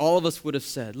 I think all of us would have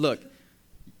said, look,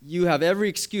 you have every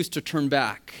excuse to turn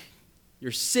back.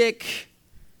 You're sick.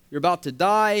 You're about to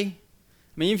die. I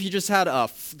mean, if you just had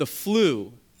the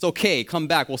flu, it's okay. Come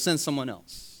back. We'll send someone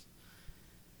else.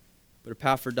 But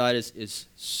Epaphroditus is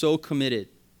so committed.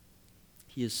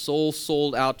 He is so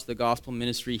sold out to the gospel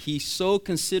ministry. He so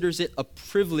considers it a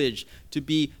privilege to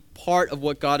be part of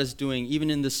what God is doing, even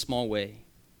in this small way,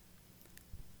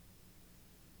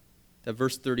 that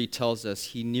verse 30 tells us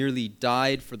he nearly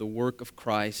died for the work of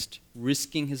Christ,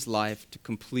 risking his life to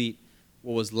complete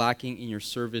what was lacking in your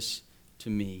service to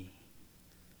me.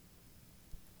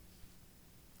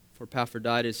 For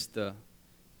Epaphroditus, the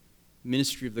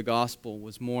ministry of the gospel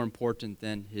was more important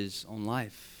than his own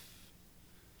life.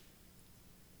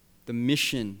 The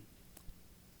mission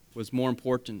was more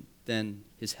important than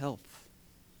his health.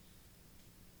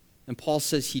 And Paul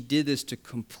says he did this to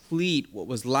complete what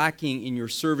was lacking in your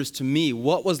service to me.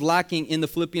 What was lacking in the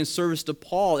Philippian service to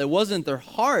Paul? It wasn't their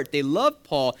heart. They loved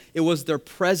Paul. It was their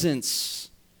presence.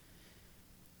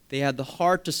 They had the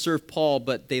heart to serve Paul,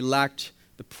 but they lacked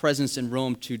the presence in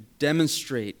Rome to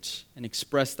demonstrate and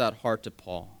express that heart to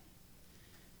Paul.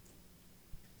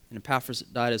 And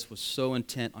Epaphroditus was so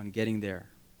intent on getting there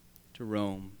to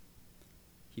Rome,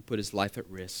 he put his life at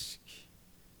risk.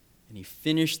 And he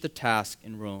finished the task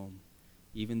in Rome,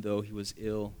 even though he was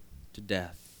ill to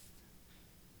death.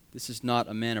 This is not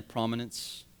a man of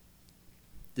prominence.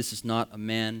 This is not a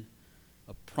man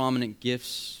of prominent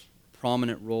gifts,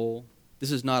 prominent role.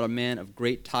 This is not a man of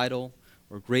great title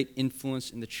or great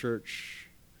influence in the church.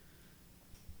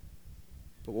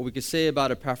 But what we could say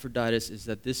about Epaphroditus is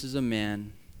that this is a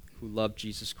man who loved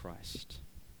Jesus Christ.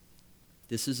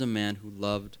 This is a man who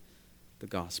loved the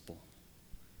gospel.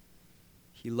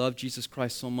 He loved Jesus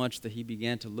Christ so much that he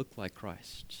began to look like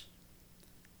Christ.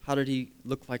 How did he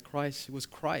look like Christ? It was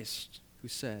Christ who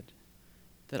said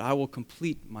that I will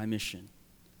complete my mission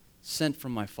sent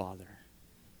from my Father,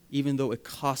 even though it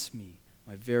cost me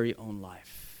my very own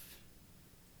life.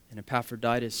 And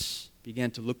Epaphroditus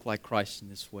began to look like Christ in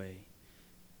this way,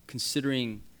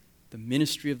 considering the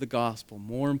ministry of the gospel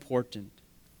more important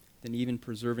than even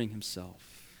preserving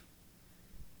himself.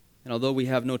 And although we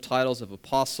have no titles of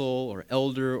apostle or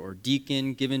elder or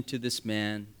deacon given to this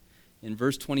man, in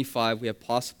verse 25 we have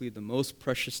possibly the most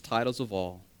precious titles of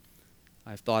all.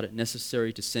 I have thought it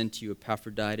necessary to send to you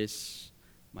Epaphroditus,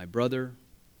 my brother,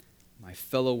 my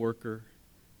fellow worker,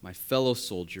 my fellow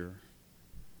soldier,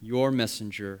 your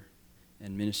messenger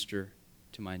and minister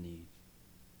to my need.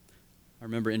 I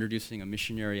remember introducing a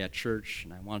missionary at church,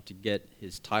 and I wanted to get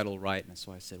his title right, and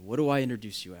so I said, what do I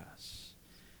introduce you as?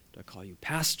 Do I call you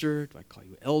pastor? Do I call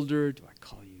you elder? Do I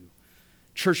call you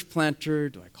church planter?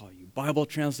 Do I call you Bible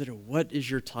translator? What is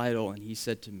your title? And he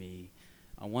said to me,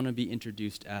 I want to be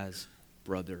introduced as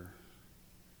brother,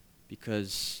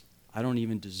 because I don't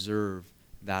even deserve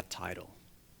that title.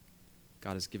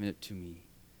 God has given it to me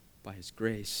by his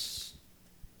grace.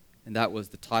 And that was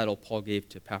the title Paul gave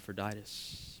to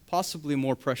Epaphroditus, possibly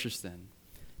more precious than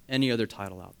any other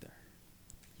title out there.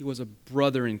 He was a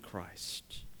brother in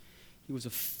Christ. He was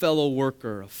a fellow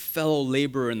worker, a fellow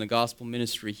laborer in the gospel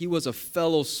ministry. He was a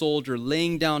fellow soldier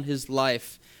laying down his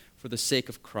life for the sake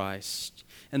of Christ.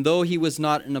 And though he was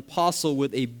not an apostle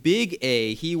with a big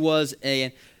A, he was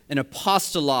an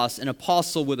apostolos, an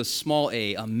apostle with a small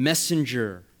a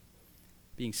messenger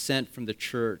being sent from the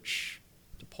church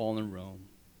to Paul in Rome.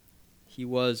 He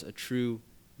was a true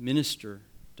minister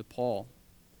to Paul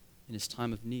in his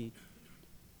time of need.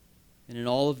 And in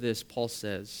all of this, Paul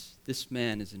says, this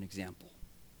man is an example.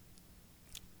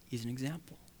 He's an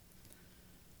example.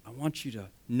 I want you to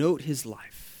note his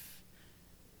life,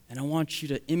 and I want you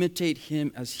to imitate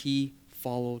him as he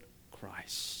followed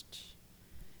Christ.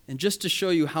 And just to show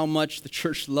you how much the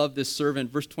church loved this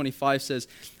servant, verse 25 says,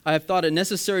 I have thought it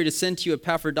necessary to send to you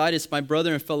Epaphroditus, my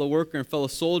brother and fellow worker and fellow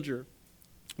soldier.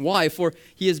 Why? For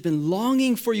he has been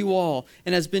longing for you all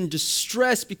and has been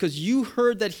distressed because you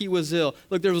heard that he was ill.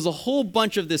 Look, there was a whole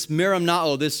bunch of this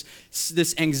merimnao,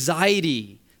 this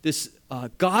anxiety, this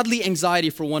godly anxiety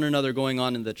for one another going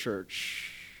on in the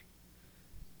church.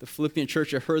 The Philippian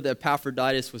church had heard that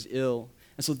Epaphroditus was ill.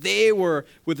 And so they were,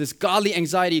 with this godly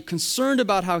anxiety, concerned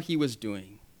about how he was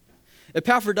doing.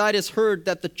 Epaphroditus heard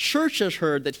that the church has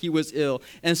heard that he was ill,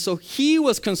 and so he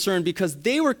was concerned because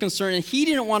they were concerned, and he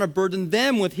didn't want to burden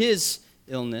them with his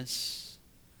illness.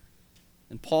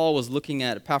 And Paul was looking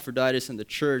at Epaphroditus and the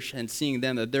church and seeing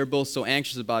them that they're both so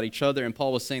anxious about each other, and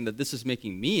Paul was saying that this is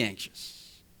making me anxious.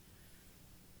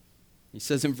 He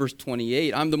says in verse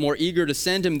 28, I'm the more eager to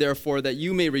send him, therefore, that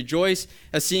you may rejoice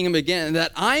at seeing him again, and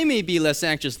that I may be less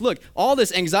anxious. Look, all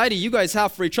this anxiety you guys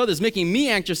have for each other is making me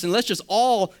anxious, and let's just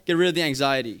all get rid of the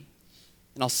anxiety.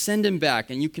 And I'll send him back,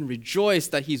 and you can rejoice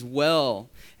that he's well,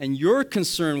 and your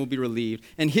concern will be relieved,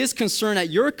 and his concern at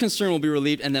your concern will be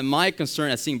relieved, and then my concern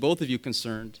at seeing both of you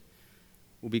concerned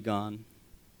will be gone.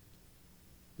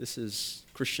 This is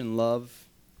Christian love,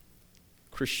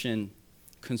 Christian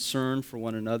concern for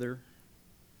one another.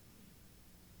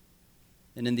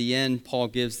 And in the end, Paul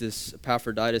gives this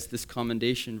Epaphroditus this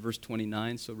commendation, verse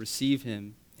 29. So receive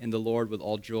him in the Lord with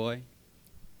all joy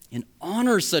and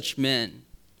honor such men.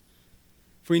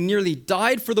 For he nearly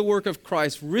died for the work of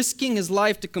Christ, risking his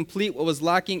life to complete what was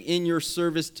lacking in your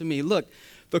service to me. Look,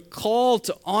 the call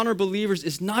to honor believers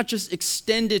is not just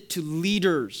extended to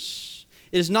leaders.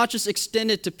 It is not just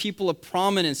extended to people of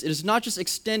prominence. It is not just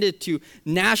extended to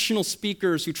national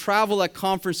speakers who travel at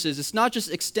conferences. It's not just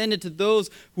extended to those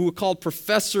who are called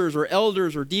professors or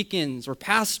elders or deacons or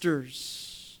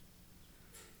pastors.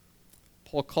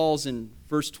 Paul calls in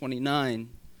verse 29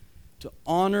 to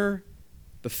honor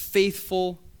the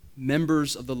faithful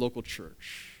members of the local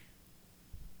church.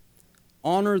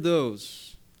 Honor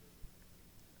those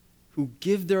who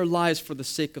give their lives for the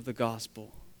sake of the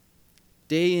gospel.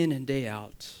 Day in and day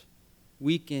out,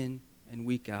 week in and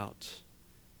week out,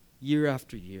 year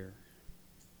after year.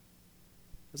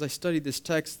 As I studied this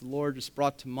text, the Lord just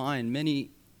brought to mind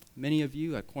many of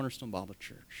you at Cornerstone Bible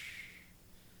Church,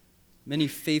 many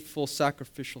faithful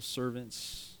sacrificial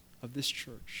servants of this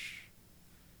church.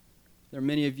 There are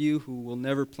many of you who will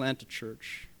never plant a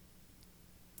church.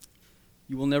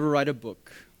 You will never write a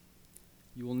book.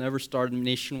 You will never start a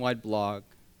nationwide blog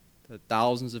that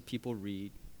thousands of people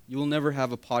read. You will never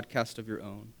have a podcast of your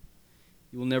own.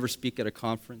 You will never speak at a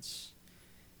conference.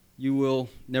 You will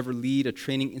never lead a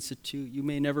training institute. You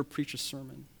may never preach a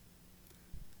sermon.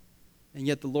 And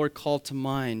yet the Lord called to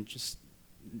mind just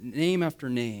name after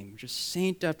name, just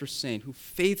saint after saint, who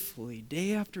faithfully,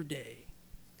 day after day,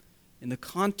 in the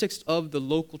context of the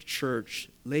local church,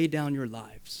 lay down your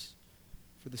lives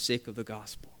for the sake of the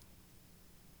gospel.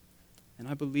 And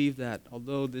I believe that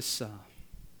although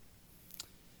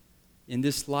in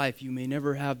this life, you may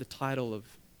never have the title of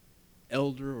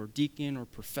elder or deacon or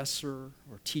professor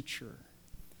or teacher,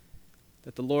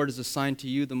 that the Lord has assigned to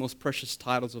you the most precious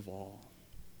titles of all,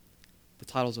 the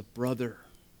titles of brother,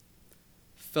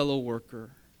 fellow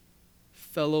worker,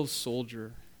 fellow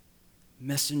soldier,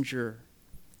 messenger,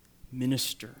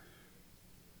 minister.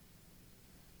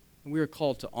 And we are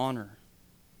called to honor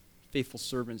faithful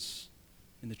servants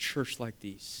in the church like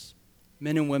these,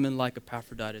 men and women like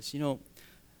Epaphroditus.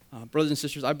 Brothers and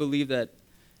sisters, I believe that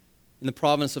in the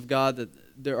providence of God that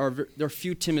there are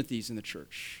few Timothys in the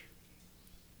church.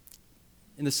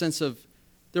 In the sense of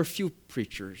there are few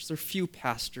preachers, there are few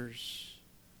pastors,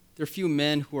 there are few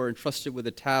men who are entrusted with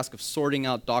the task of sorting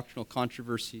out doctrinal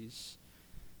controversies,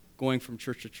 going from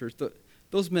church to church.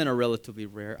 Those men are relatively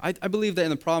rare. I believe that in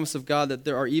the promise of God that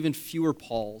there are even fewer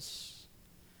Pauls.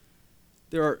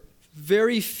 There are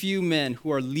very few men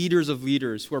who are leaders of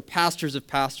leaders, who are pastors of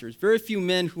pastors. Very few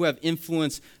men who have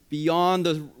influence beyond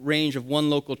the range of one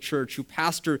local church, who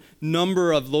pastor a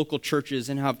number of local churches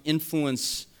and have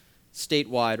influence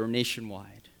statewide or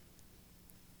nationwide.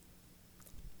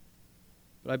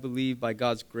 But I believe by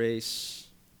God's grace,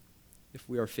 if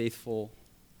we are faithful,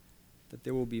 that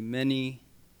there will be many,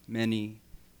 many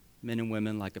men and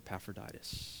women like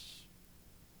Epaphroditus.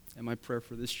 And my prayer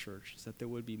for this church is that there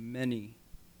would be many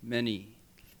men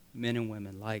and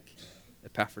women like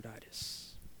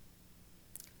Epaphroditus.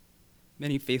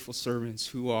 Many faithful servants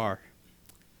who are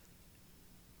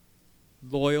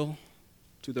loyal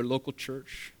to their local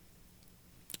church,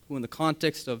 who in the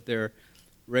context of their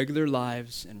regular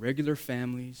lives and regular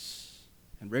families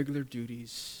and regular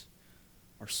duties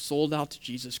are sold out to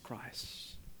Jesus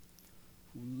Christ,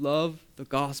 who love the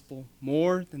gospel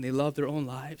more than they love their own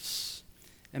lives.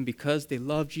 And because they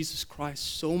love Jesus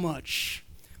Christ so much,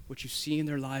 what you see in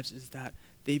their lives is that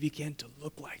they begin to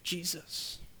look like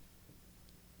Jesus.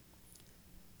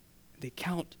 They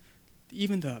count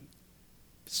even the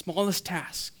smallest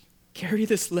task. Carry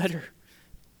this letter.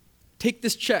 Take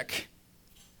this check.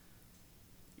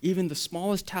 Even the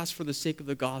smallest task for the sake of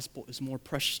the gospel is more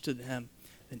precious to them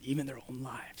than even their own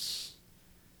lives.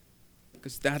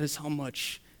 Because that is how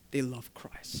much they love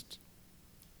Christ.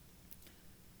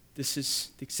 this is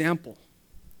the example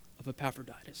of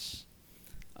Epaphroditus.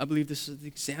 I believe this is the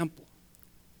example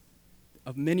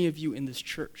of many of you in this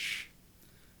church.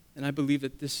 And I believe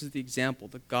that this is the example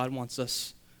that God wants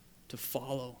us to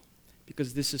follow,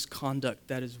 because this is conduct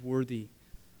that is worthy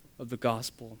of the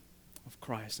gospel of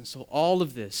Christ. And so all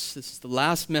of this is the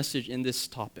last message in this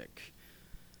topic.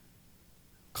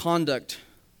 Conduct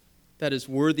that is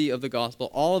worthy of the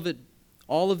gospel.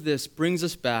 All of this brings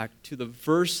us back to the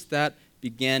verse that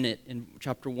began it in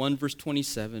chapter 1, verse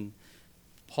 27.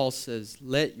 Paul says,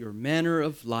 "Let your manner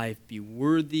of life be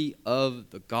worthy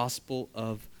of the gospel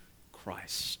of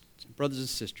Christ." Brothers and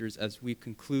sisters, as we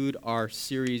conclude our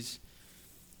series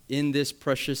in this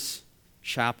precious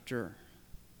chapter,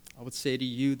 I would say to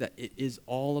you that it is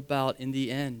all about, in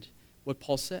the end, what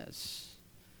Paul says.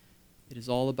 It is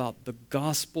all about the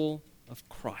gospel of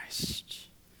Christ.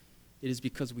 It is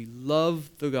because we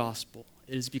love the gospel.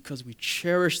 It is because we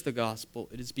cherish the gospel.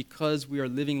 It is because we are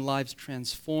living lives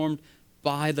transformed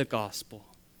by the gospel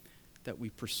that we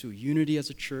pursue unity as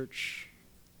a church,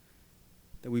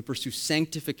 that we pursue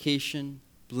sanctification,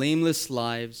 blameless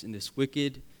lives in this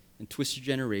wicked and twisted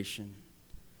generation,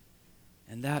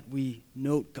 and that we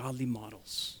note godly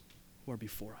models who are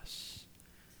before us,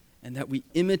 and that we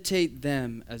imitate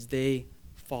them as they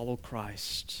follow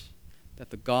Christ, that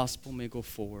the gospel may go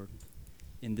forward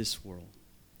in this world.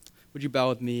 Would you bow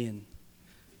with me, and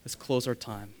let's close our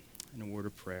time in a word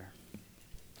of prayer.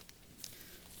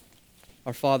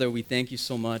 Our Father, we thank you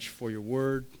so much for your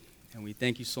word, and we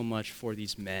thank you so much for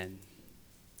these men.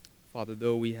 Father,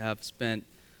 though we have spent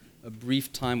a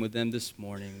brief time with them this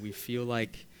morning, we feel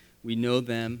like we know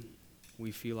them.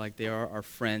 We feel like they are our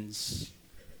friends.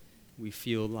 We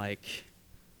feel like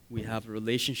we have a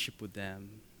relationship with them.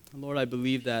 And Lord, I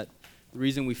believe that the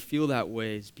reason we feel that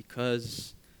way is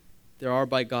because there are,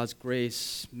 by God's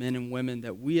grace, men and women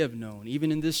that we have known,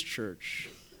 even in this church,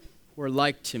 who are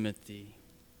like Timothy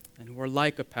and who are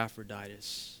like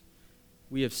Epaphroditus.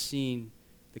 We have seen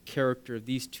the character of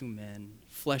these two men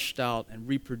fleshed out and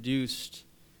reproduced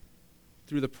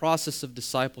through the process of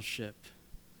discipleship,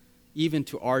 even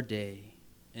to our day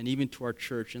and even to our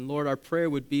church. And Lord, our prayer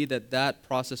would be that that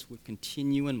process would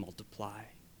continue and multiply.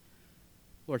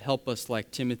 Lord, help us,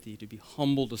 like Timothy, to be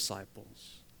humble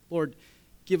disciples. Lord,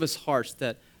 give us hearts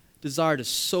that desire to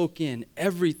soak in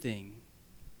everything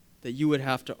that you would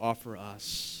have to offer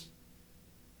us.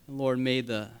 And Lord, may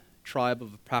the tribe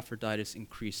of Epaphroditus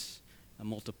increase and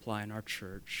multiply in our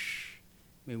church.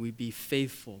 May we be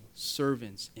faithful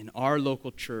servants in our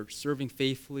local church, serving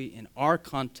faithfully in our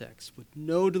context with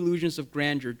no delusions of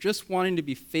grandeur, just wanting to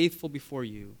be faithful before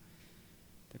you,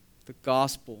 that the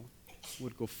gospel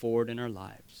would go forward in our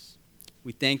lives.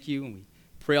 We thank you, and we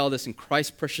pray all this in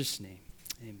Christ's precious name.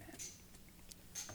 Amen.